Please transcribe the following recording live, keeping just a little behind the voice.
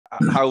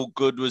how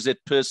good was it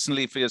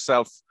personally for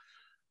yourself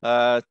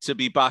to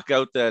be back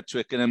out there,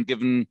 Twickenham,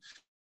 given,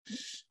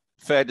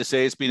 fair to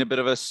say, it's been a bit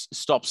of a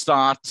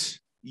stop-start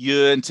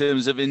year in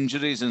terms of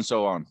injuries and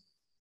so on?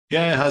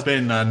 Yeah, it has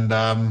been.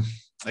 And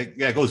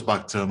it goes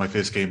back to my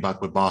first game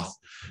back with Bath.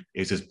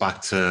 It's just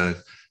back to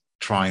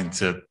trying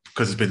to,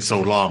 because it's been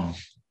so long,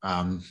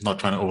 not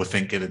trying to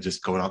overthink it and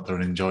just going out there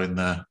and enjoying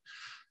the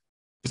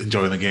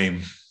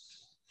game.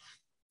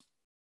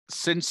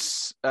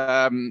 Since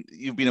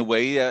you've been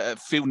away, a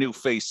few new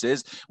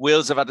faces.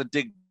 Wales have had to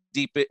dig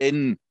deeper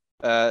in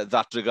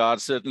that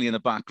regard, certainly in the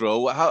back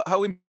row.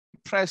 How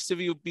impressed have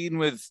you been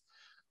with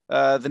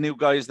the new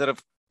guys that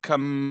have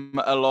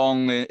come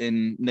along,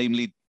 in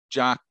namely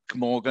Jack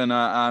Morgan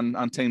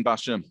and Tane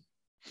Basham?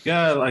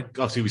 Yeah, like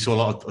obviously we saw a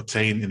lot of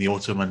Tane in the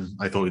autumn, and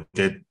I thought he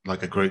did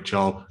like a great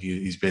job.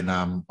 He's been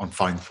on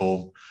fine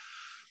form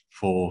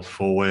for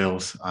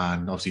Wales,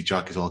 and obviously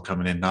Jack is all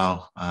coming in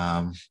now.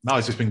 No,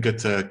 it's just been good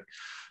to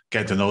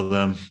get to know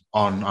them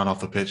on and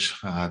off the pitch.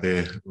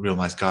 They're real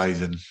nice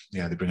guys, and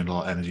yeah, they bring a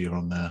lot of energy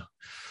around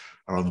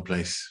the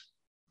place.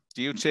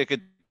 Do you take a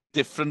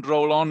different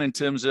role on in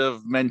terms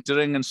of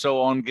mentoring and so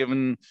on,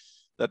 given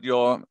that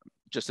you're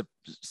just a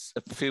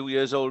few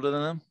years older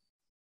than them?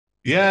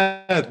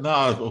 Yeah, no,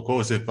 of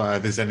course. If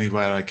there's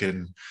anywhere I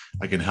can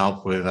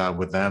help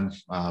with them,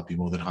 I'll be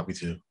more than happy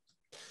to.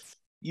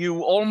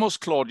 You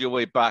almost clawed your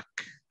way back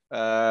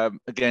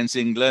against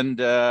England.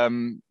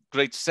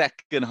 Great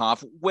second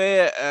half.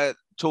 Where,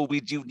 Toby,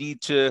 do you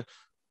need to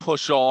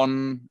push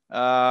on?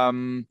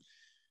 In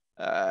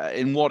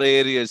what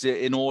areas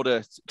in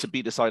order to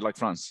beat a side like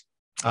France?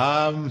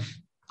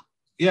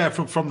 Yeah,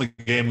 from the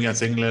game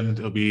against England,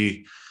 it'll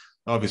be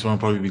obvious one.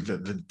 Probably be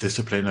the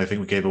discipline. I think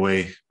we gave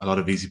away a lot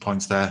of easy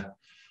points there.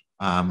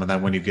 And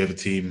then when you give a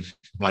team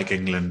like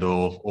England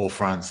or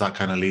France that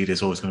kind of lead,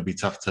 it's always going to be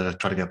tough to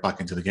try to get back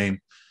into the game.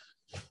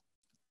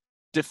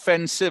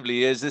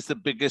 Defensively, is this the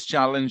biggest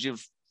challenge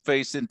you've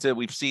faced?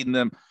 We've seen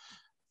them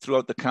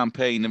throughout the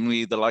campaign, and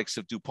the likes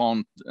of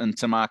Dupont and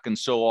Tamak and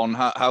so on,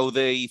 how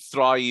they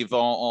thrive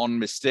on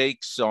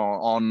mistakes, or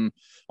on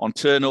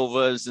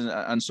turnovers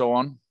and so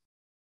on.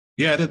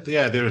 Yeah,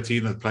 they're a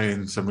team that's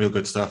playing some real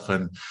good stuff,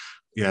 and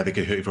yeah, they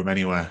can hit you from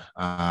anywhere.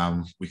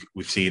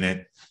 We've seen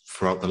it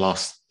throughout the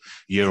last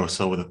year or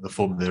so with the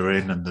form they're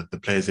in and the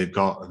players they've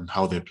got and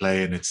how they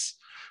play, and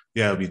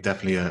it'll be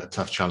definitely a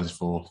tough challenge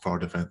for our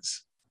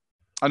defence.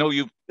 I know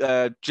you've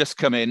just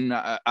come in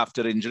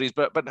after injuries,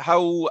 but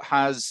how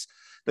has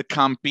the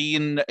camp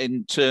been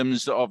in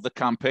terms of the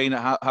campaign?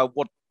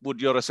 What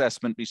would your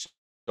assessment be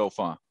so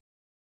far?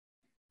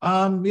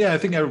 I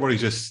think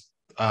everybody's just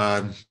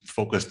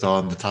focused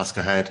on the task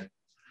ahead.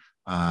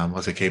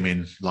 As I came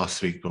in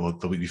last week or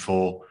the week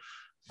before,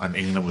 and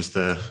England was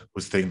the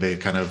thing they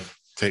kind of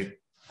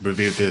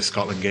reviewed the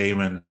Scotland game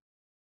and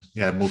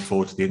moved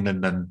forward to the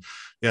England, and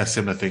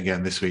similar thing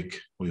again this week.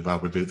 We've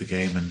reviewed the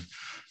game, and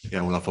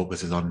all our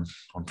focus is on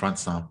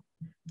France now.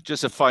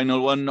 Just a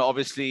final one.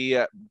 Obviously,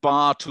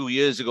 bar 2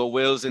 years ago,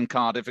 Wales in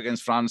Cardiff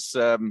against France,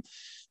 has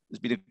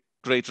been a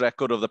great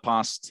record over the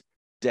past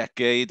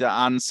decade,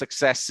 and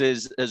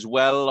successes as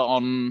well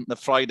on the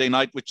Friday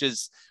night, which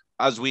is,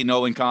 as we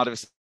know, in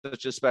Cardiff,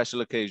 such a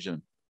special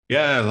occasion.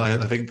 Yeah, I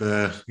think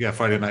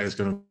Friday night is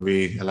going to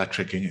be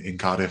electric in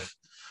Cardiff,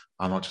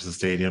 and not just the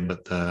stadium,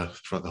 but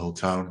throughout the whole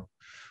town.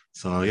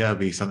 So it'll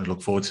be something to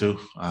look forward to.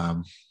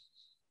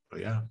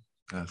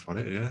 That's what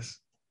it is.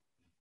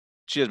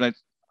 Cheers, mate.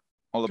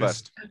 All the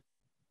best.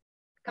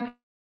 Coming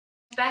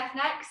Beth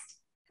next.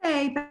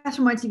 Hey, Beth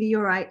from ITV.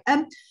 You're right.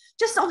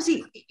 Just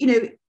obviously,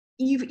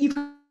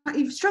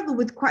 you've struggled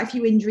with quite a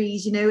few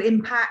injuries,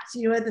 impact,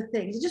 other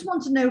things. I just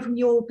want to know from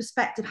your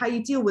perspective how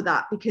you deal with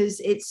that, because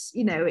it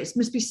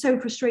must be so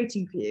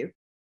frustrating for you.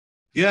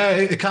 Yeah,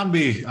 it can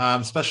be,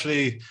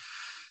 especially,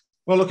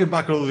 looking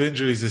back at all the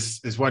injuries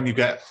is when you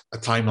get a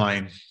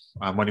timeline,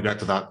 and when you get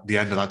to the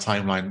end of that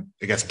timeline,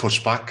 it gets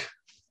pushed back.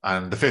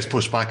 And the first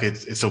pushback,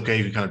 it's okay,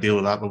 you can kind of deal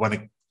with that. But when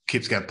it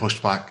keeps getting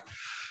pushed back,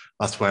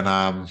 that's when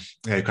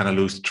you kind of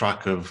lose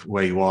track of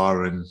where you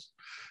are and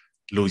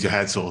lose your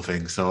head, sort of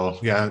thing. So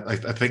I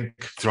think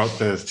throughout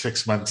the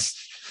 6 months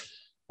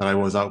that I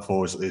was out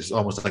for, is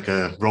almost like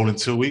a rolling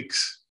 2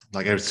 weeks.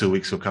 Like every 2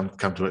 weeks we'll come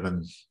to it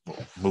and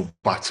move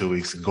back 2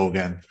 weeks and go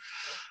again.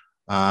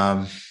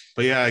 I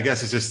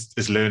guess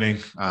it's learning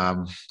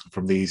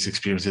from these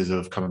experiences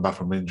of coming back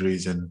from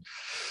injuries, and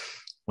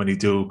when you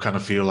do kind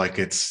of feel like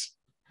it's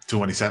too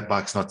many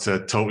setbacks, not to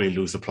totally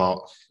lose the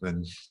plot.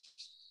 Then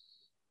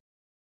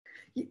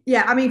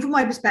yeah, I mean, from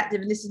my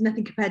perspective, and this is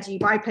nothing compared to you,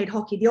 but I played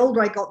hockey. The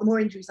older I got, the more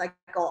injuries I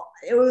got.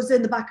 It was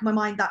in the back of my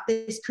mind that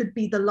this could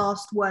be the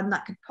last one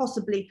that could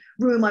possibly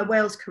ruin my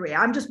Wales career.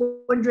 I'm just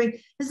wondering,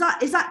 does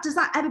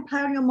that ever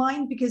play on your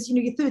mind? Because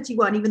you're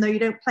 31, even though you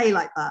don't play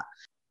like that.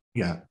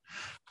 Yeah.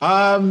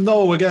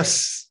 No, I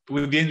guess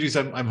with the injuries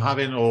I'm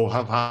having or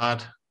have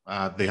had,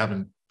 they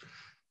haven't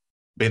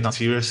been that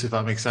serious, if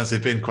that makes sense.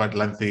 They've been quite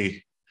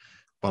lengthy,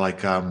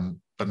 but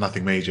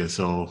nothing major.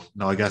 So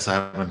no, I guess I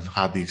haven't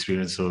had the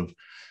experience of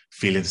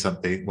feeling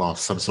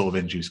some sort of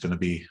injury is going to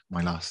be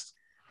my last.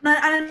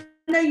 And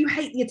I know you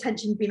hate the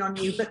attention being on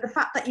you, but the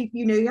fact that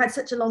you had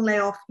such a long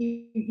layoff,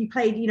 you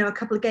played a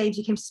couple of games,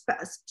 you came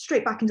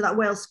straight back into that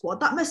Wales squad.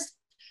 That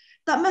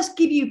must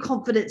give you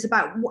confidence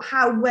about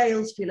how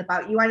Wales feel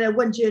about you. I know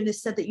one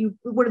journalist said that you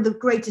were one of the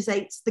greatest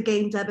eights the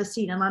game's ever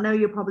seen, and I know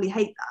you'll probably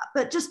hate that.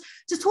 But just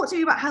talk to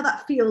me about how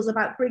that feels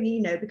about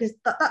bringing, because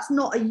that's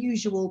not a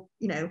usual,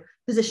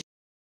 position.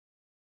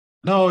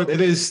 No, it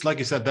is, like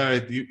you said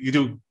there, you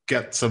do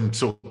get some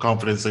sort of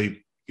confidence that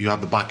you have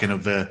the backing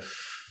of the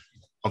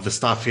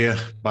staff here,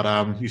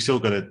 but you still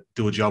got to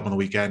do a job on the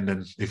weekend,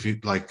 and if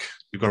you've got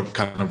to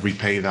kind of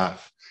repay that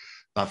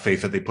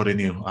faith that they put in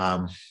you.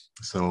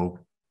 So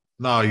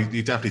no,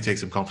 you definitely take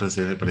some confidence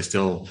in it, but it's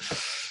still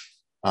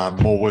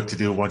more work to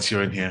do once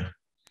you're in here.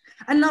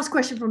 And last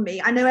question from me.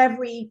 I know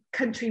every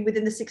country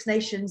within the Six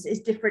Nations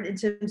is different in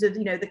terms of,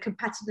 the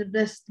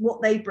competitiveness,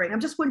 what they bring. I'm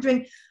just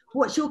wondering,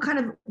 what's your kind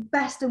of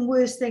best and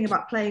worst thing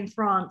about playing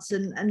France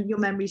and your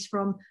memories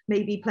from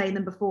maybe playing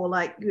them before?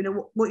 Like,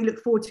 what you look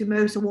forward to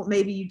most, or what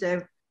maybe you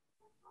do?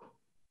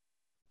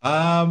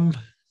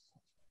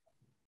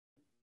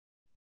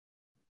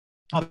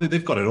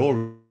 They've got it all,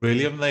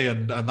 really, haven't they?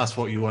 And that's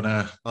what you want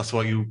to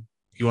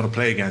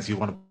play against. You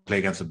want to play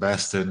against the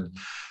best, and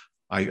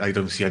I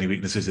don't see any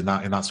weaknesses in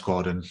that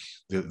squad, and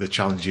they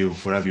challenge you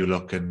wherever you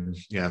look, and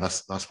yeah,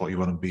 that's what you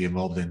want to be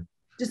involved in.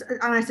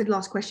 And I said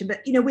last question,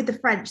 but with the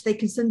French, they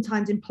can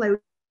sometimes implode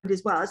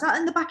as well. Is that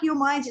in the back of your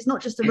mind? It's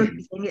not just a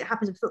rugby thing; it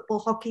happens in football,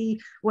 hockey,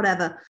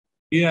 whatever.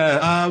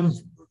 Yeah,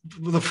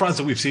 the France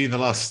that we've seen the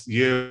last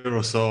year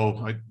or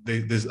so,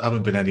 there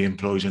haven't been any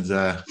implosions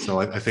there, so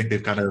I think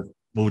they've kind of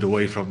moved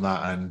away from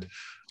that, and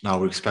now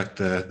we expect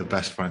the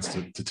best France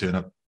to turn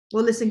up.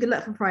 Well, listen, good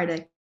luck for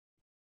Friday.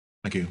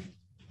 Thank you.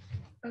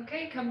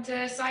 Okay, come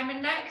to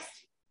Simon next.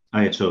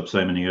 Hi, it's up,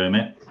 Simon here,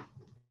 mate.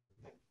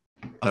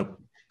 Hello.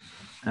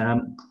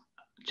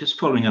 Just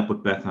following up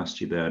what Beth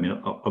asked you there. I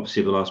mean,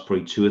 obviously, the last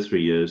probably 2 or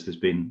 3 years, there's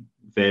been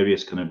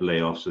various kind of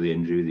layoffs with the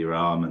injury with your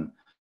arm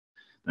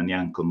and the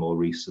ankle more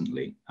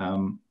recently.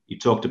 You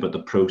talked about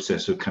the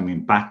process of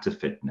coming back to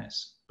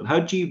fitness, but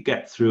how do you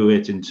get through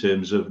it in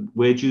terms of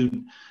where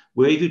do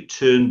you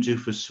turn to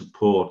for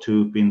support?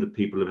 Who have been the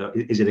people?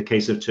 Is it a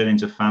case of turning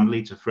to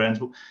family, to friends?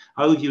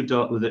 How have you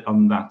dealt with it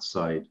on that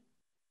side?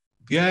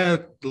 Yeah,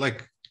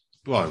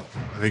 I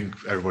think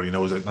everybody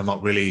knows that I'm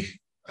not really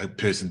a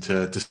person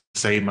to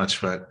say much,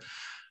 but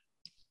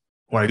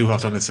what I do have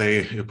something to say,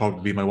 it'll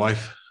probably be my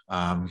wife.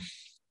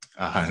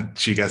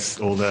 She gets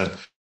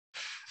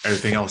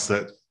everything else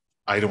that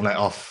I don't let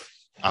off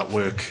at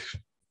work.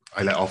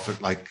 I let off it,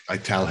 I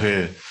tell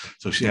her.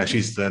 So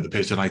she's the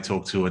person I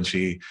talk to, and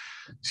she's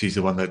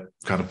the one that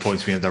kind of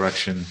points me in a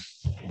direction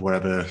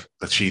wherever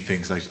that she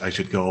thinks I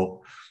should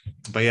go.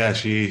 But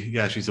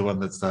she's the one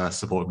that's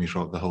supported me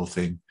throughout the whole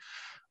thing.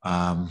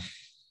 And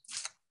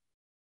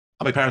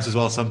my parents as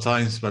well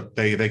sometimes, but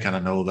they kind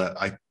of know that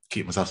I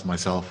keep myself to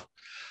myself.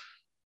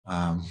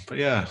 But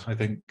yeah, I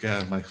think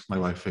my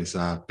wife is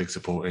a big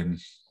support in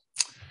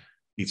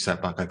each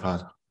setback I've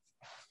had.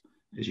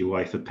 Is your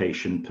wife a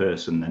patient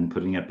person, then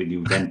putting up with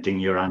you venting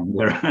your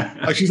anger?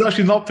 She's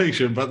actually not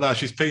patient, but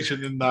she's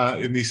patient in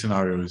these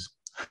scenarios.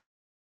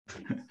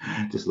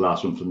 Just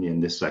last one from me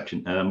in this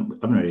section. I haven't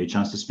really had a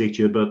chance to speak to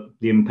you about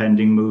the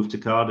impending move to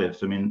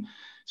Cardiff. I mean,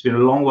 it's been a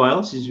long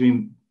while since you've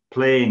been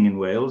playing in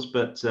Wales,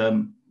 but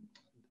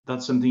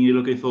that's something you're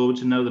looking forward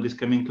to now that it's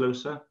coming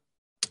closer?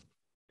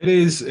 It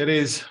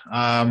is.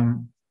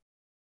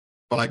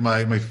 But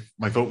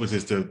my focus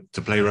is to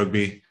play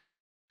rugby,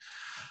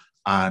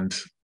 and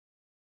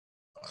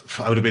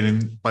I would have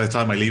been by the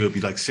time I leave, it would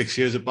be 6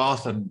 years at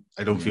Bath, and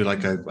I don't feel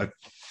like I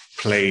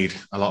played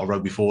a lot of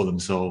rugby for them.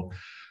 So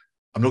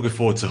I'm looking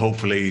forward to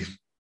hopefully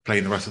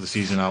playing the rest of the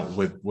season out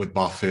with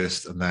Bath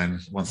first, and then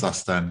once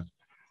that's done,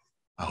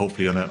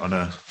 hopefully on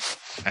a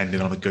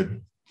ending on a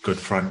good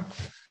front.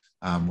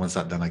 Once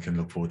that's done, I can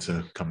look forward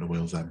to coming to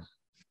Wales then.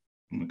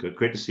 Good,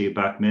 great to see you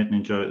back, mate, and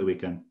enjoy the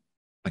weekend.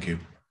 Thank you.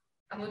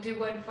 And we'll do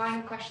one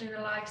final question in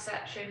the live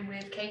section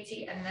with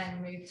Katie, and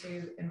then move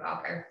to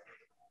Embargo.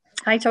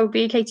 Hi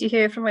Toby, Katie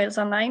here from Wales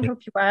Online. Hope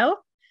you're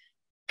well.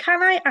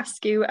 Can I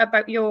ask you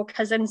about your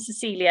cousin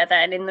Cecilia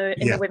then in the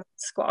women's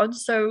squad?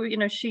 So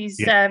she's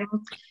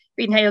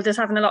been hailed as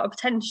having a lot of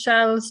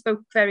potential.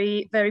 Spoke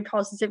very, very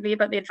positively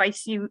about the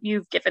advice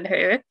you've given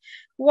her.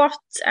 What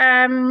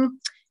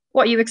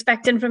are you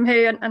expecting from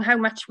her, and how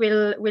much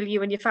will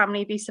you and your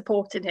family be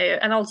supporting her?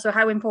 And also,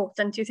 how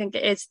important do you think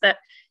it is that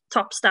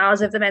top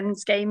stars of the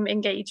men's game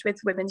engage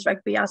with women's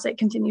rugby as it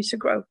continues to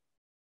grow?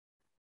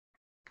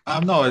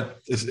 No,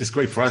 it's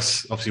great for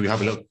us. Obviously, we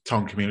have a little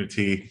town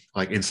community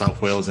in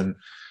South Wales and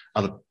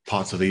other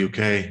parts of the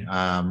UK,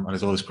 and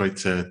it's always great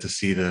to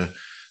see the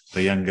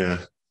younger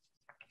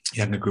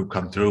group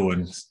come through.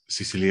 And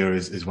Cecilia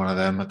is one of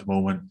them at the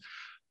moment.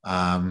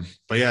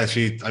 But yeah,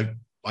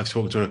 I've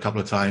spoken to her a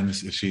couple of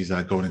times if she's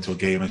going into a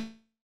game and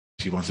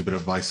she wants a bit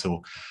of advice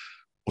or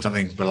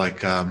something. But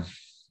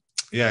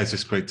it's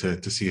just great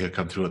to see her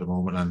come through at the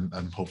moment,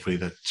 and hopefully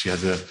that she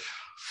has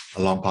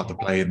a long part to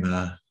play in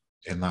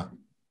that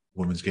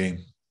women's game.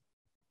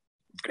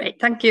 Great,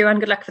 thank you, and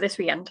good luck for this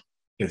weekend.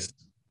 Yes.